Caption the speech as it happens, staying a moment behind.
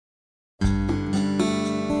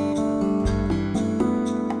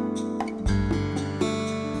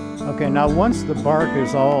Okay, now once the bark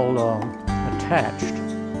is all attached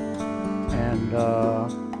and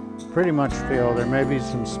pretty much filled, there may be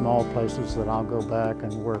some small places that I'll go back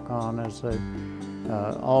and work on as they,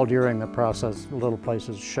 all during the process, little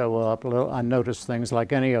places show up. I notice things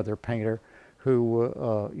like any other painter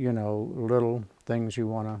who, you know, little things you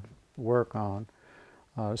want to work on,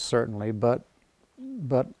 certainly, but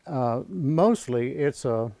mostly it's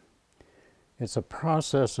a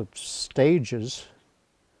process of stages.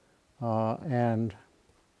 And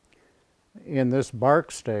in this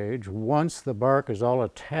bark stage, once the bark is all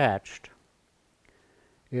attached,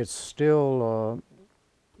 it's still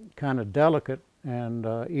kind of delicate and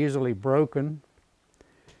easily broken.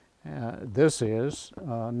 This is,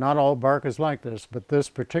 not all bark is like this, but this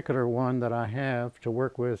particular one that I have to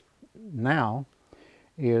work with now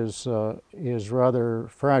is rather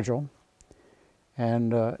fragile,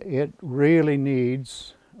 and it really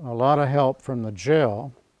needs a lot of help from the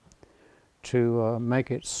gel to make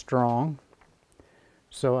it strong.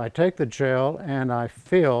 So I take the gel and I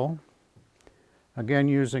fill, again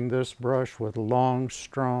using this brush with long,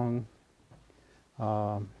 strong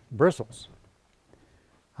bristles.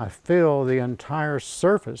 I fill the entire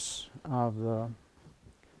surface of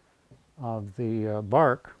the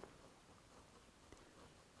bark,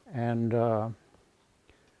 and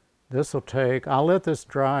this will take, I'll let this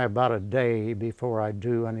dry about a day before I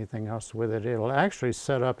do anything else with it. It'll actually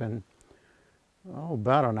set up in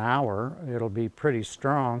about an hour. It'll be pretty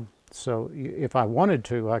strong, so if I wanted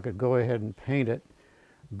to, I could go ahead and paint it,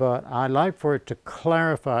 but I like for it to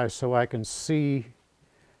clarify so I can see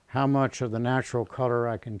how much of the natural color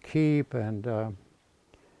I can keep, and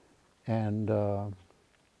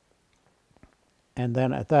then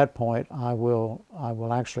at that point I will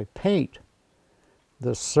actually paint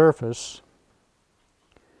the surface.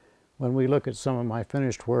 When we look at some of my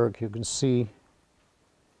finished work, you can see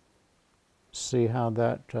how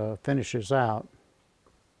that finishes out.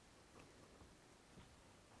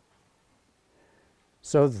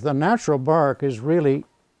 So the natural bark is really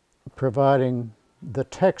providing the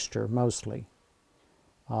texture mostly.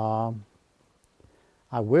 I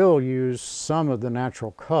will use some of the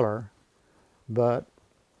natural color, but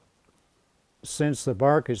since the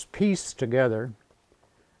bark is pieced together,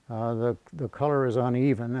 the color is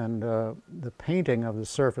uneven, and the painting of the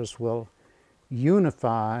surface will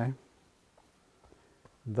unify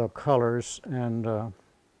the colors and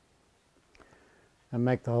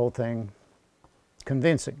make the whole thing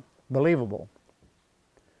convincing, believable.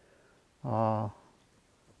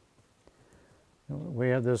 We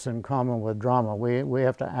have this in common with drama. We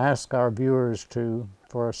have to ask our viewers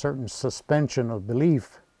for a certain suspension of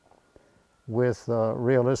belief with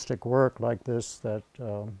realistic work like this that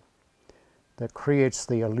creates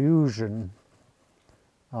the illusion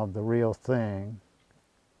of the real thing.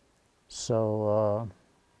 So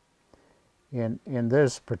in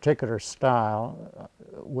this particular style,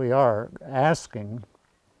 we are asking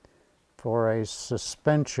for a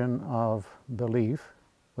suspension of belief.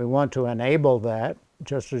 We want to enable that,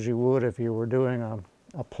 just as you would if you were doing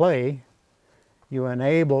a play. You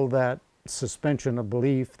enable that suspension of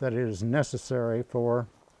belief that is necessary for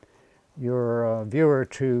your viewer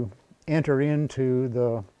to enter into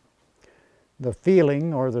the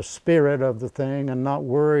feeling or the spirit of the thing and not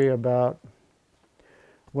worry about,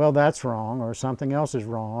 well, that's wrong, or something else is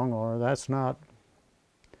wrong, or that's not,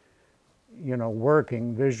 you know,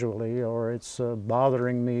 working visually, or it's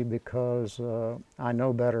bothering me because I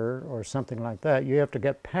know better, or something like that. You have to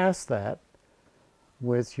get past that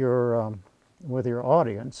with your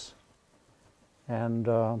audience, and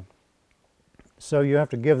so you have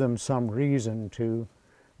to give them some reason to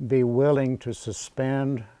be willing to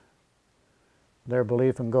suspend their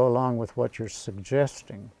belief and go along with what you're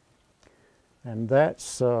suggesting. And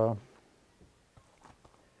that's why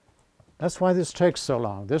this takes so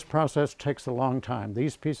long. This process takes a long time.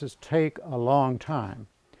 These pieces take a long time.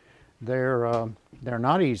 They're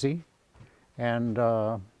not easy, and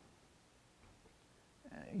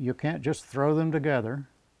you can't just throw them together.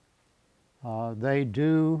 They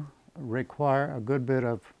do require a good bit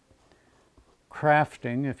of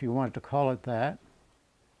crafting, if you want to call it that.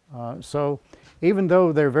 So even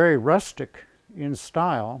though they're very rustic in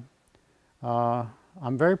style,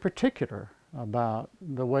 I'm very particular about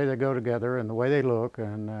the way they go together and the way they look,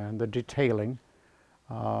 and the detailing.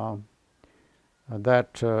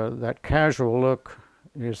 That casual look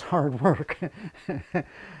is hard work.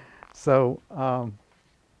 So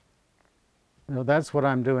you know, that's what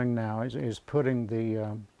I'm doing now, is putting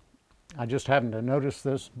the, I just happened to notice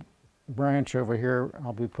this branch over here.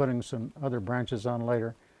 I'll be putting some other branches on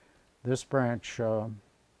later. This branch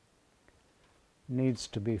needs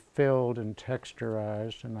to be filled and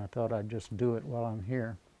texturized, and I thought I'd just do it while I'm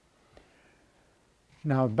here.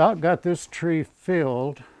 Now, about got this tree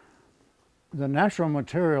filled. The natural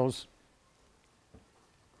materials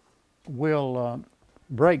will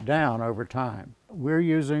break down over time. We're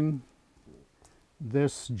using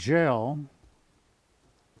this gel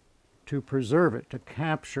to preserve it, to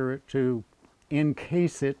capture it, to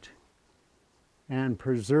encase it and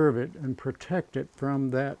preserve it and protect it from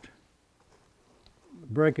that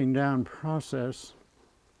breaking down process.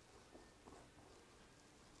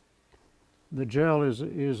 The gel is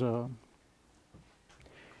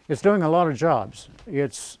it's doing a lot of jobs.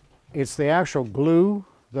 It's the actual glue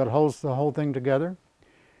that holds the whole thing together,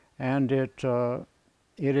 and it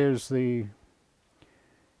is the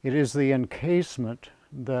encasement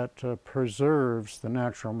that preserves the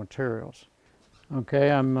natural materials.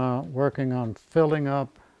 Okay, I'm working on filling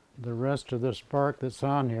up the rest of this bark that's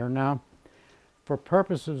on here. Now, for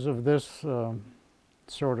purposes of this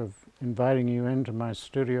sort of inviting you into my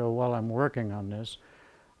studio while I'm working on this,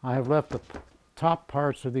 I have left the top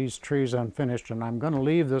parts of these trees unfinished, and I'm going to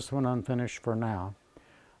leave this one unfinished for now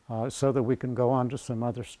so that we can go on to some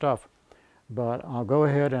other stuff. But I'll go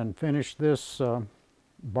ahead and finish this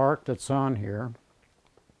bark that's on here.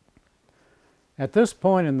 At this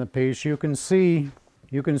point in the piece, you can see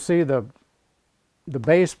the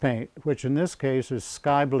base paint, which in this case is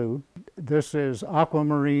sky blue. This is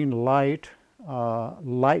aquamarine light,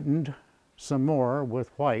 lightened some more with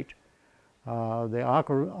white. The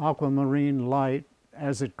aquamarine light,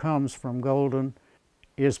 as it comes from golden,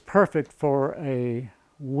 is perfect for a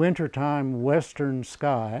wintertime western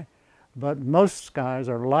sky, but most skies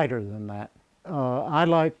are lighter than that. I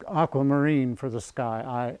like aquamarine for the sky.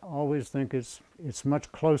 I always think it's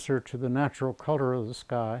much closer to the natural color of the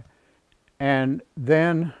sky. And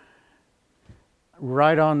then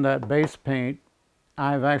right on that base paint,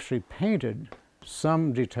 I've actually painted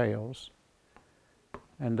some details,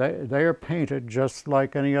 and they are painted just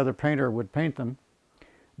like any other painter would paint them.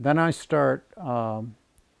 Then I start with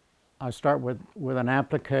an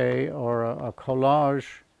applique or a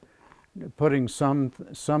collage, putting some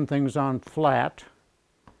things on flat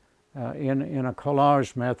in a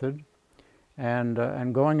collage method,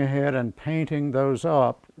 and going ahead and painting those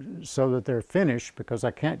up so that they're finished, because I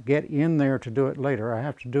can't get in there to do it later. I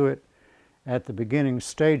have to do it at the beginning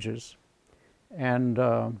stages.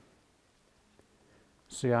 And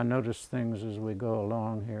see, I notice things as we go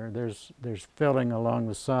along here. There's filling along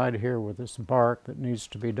the side here with this bark that needs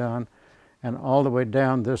to be done, and all the way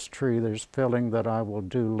down this tree there's filling that I will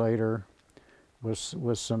do later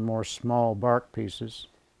with some more small bark pieces.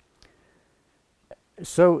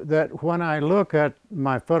 So that when I look at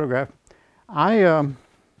my photograph, I'm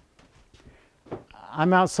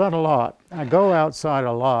outside a lot. I go outside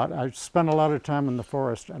a lot. I spend a lot of time in the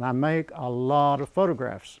forest, and I make a lot of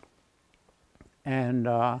photographs. And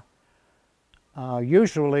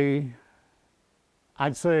usually,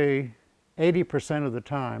 I'd say 80% of the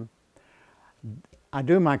time, I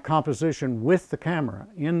do my composition with the camera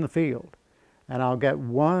in the field. And I'll get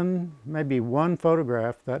maybe one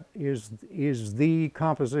photograph that is the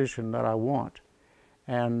composition that I want.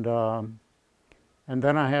 And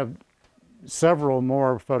then I have several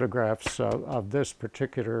more photographs of this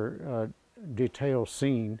particular detail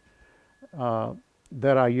scene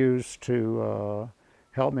that I use to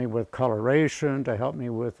help me with coloration, to help me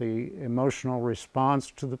with the emotional response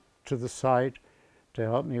to the site, to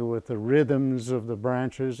help me with the rhythms of the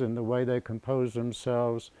branches and the way they compose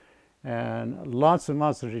themselves, and lots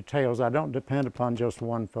of details. I don't depend upon just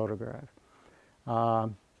one photograph. I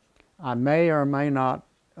may or may not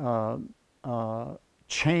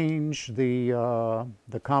change the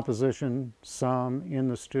composition some in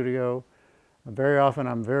the studio. Very often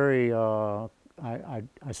I'm very, I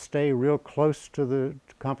stay real close to the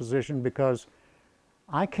composition because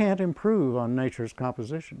I can't improve on nature's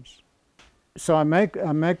compositions. So I make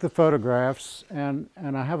the photographs, and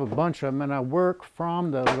I have a bunch of them, and I work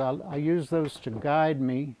from those. I use those to guide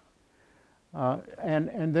me.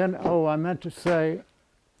 And then, oh, I meant to say,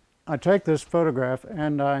 I take this photograph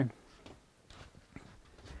and I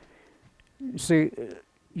see,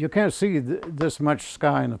 you can't see this much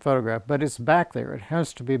sky in the photograph, but it's back there. It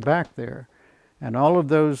has to be back there. And all of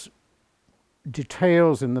those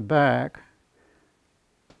details in the back,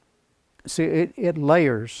 see, it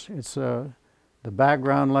layers. It's the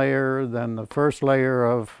background layer, then the first layer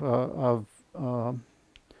of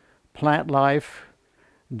plant life,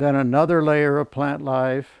 then another layer of plant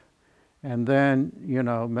life, and then, you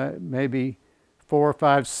know, maybe 4,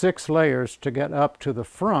 5, 6 layers to get up to the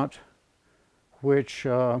front, which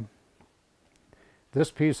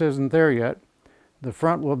this piece isn't there yet. The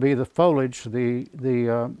front will be the foliage.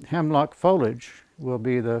 The hemlock foliage will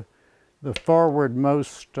be the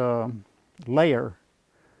forwardmost layer.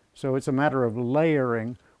 So it's a matter of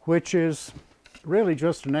layering, which is really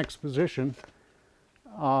just an exposition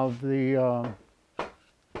of the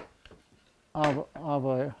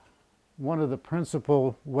one of the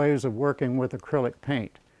principal ways of working with acrylic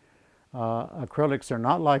paint. Acrylics are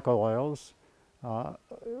not like oils.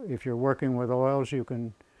 If you're working with oils, you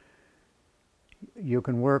can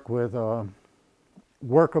work with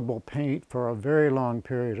workable paint for a very long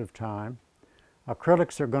period of time.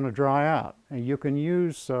 Acrylics are going to dry out, and you can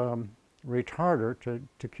use retarder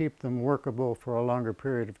to keep them workable for a longer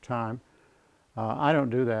period of time. I don't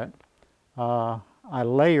do that. I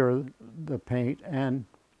layer the paint, and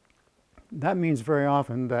that means very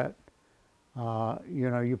often that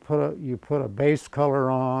you put a base color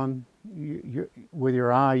on. With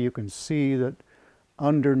your eye, you can see that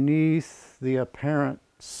underneath the apparent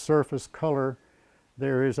surface color,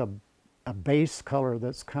 there is a base color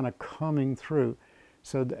that's kind of coming through.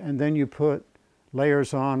 So, and then you put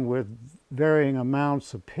layers on with varying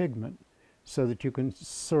amounts of pigment, so that you can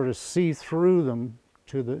sort of see through them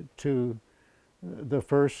to the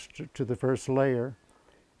first layer,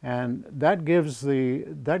 and that gives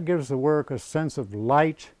the work a sense of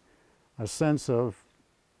light, a sense of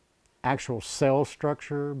actual cell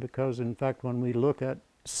structure, because in fact when we look at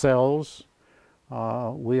cells,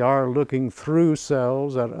 we are looking through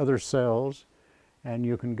cells at other cells, and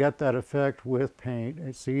you can get that effect with paint.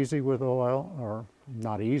 It's easy with oil, or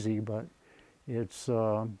not easy, but it's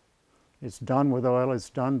done with oil. It's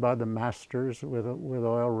done by the masters with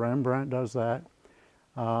oil. Rembrandt does that,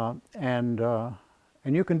 and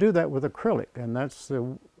you can do that with acrylic, and that's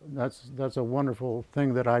a wonderful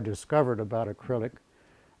thing that I discovered about acrylic.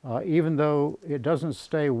 Even though it doesn't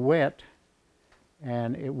stay wet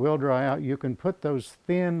and it will dry out, you can put those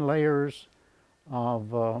thin layers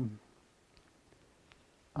of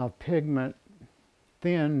pigment,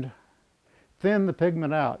 thin the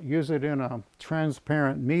pigment out. Use it in a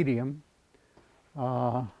transparent medium,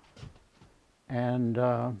 and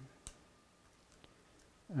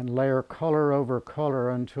layer color over color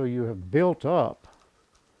until you have built up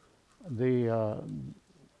the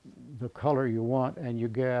color you want, and you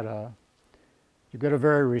get a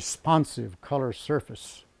very responsive color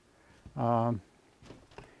surface.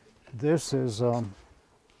 This is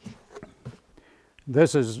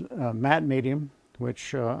matte medium,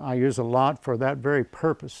 which I use a lot for that very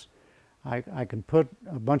purpose. I can put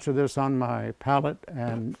a bunch of this on my palette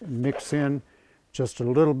and mix in just a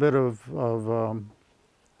little bit of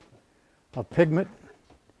pigment,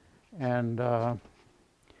 and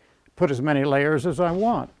put as many layers as I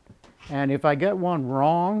want. And if I get one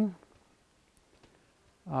wrong,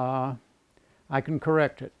 I can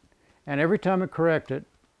correct it. And every time I correct it,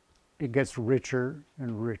 it gets richer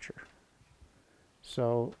and richer.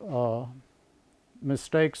 So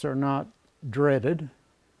mistakes are not dreaded.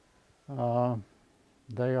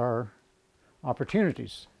 They are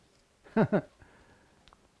opportunities.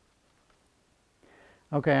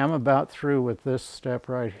 Okay, I'm about through with this step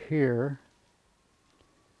right here.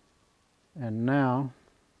 And now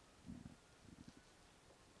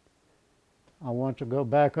I want to go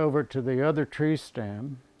back over to the other tree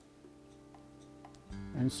stem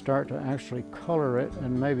and start to actually color it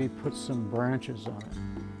and maybe put some branches on it.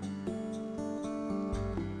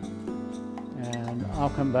 And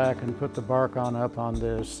I'll come back and put the bark on up on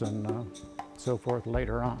this and so forth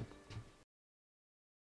later on.